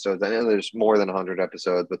 100 episodes. I know there's more than 100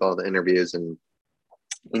 episodes with all the interviews and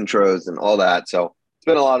intros and all that. So it's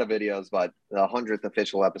been a lot of videos, but the 100th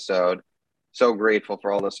official episode. So grateful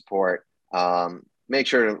for all the support. Make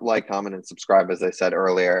sure to like, comment, and subscribe, as I said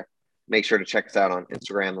earlier. Make sure to check us out on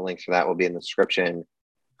Instagram. The links for that will be in the description.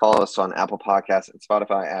 Follow us on Apple Podcasts and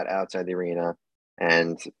Spotify at Outside the Arena.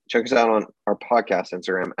 And check us out on our podcast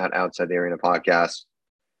Instagram at Outside the Arena Podcast.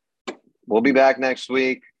 We'll be back next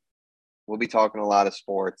week. We'll be talking a lot of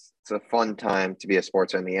sports. It's a fun time to be a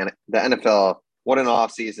sports fan. The NFL, what an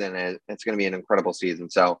off season. It's going to be an incredible season.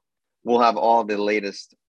 So we'll have all the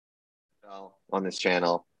latest on this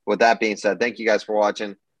channel. With that being said, thank you guys for watching.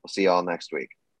 We'll see you all next week.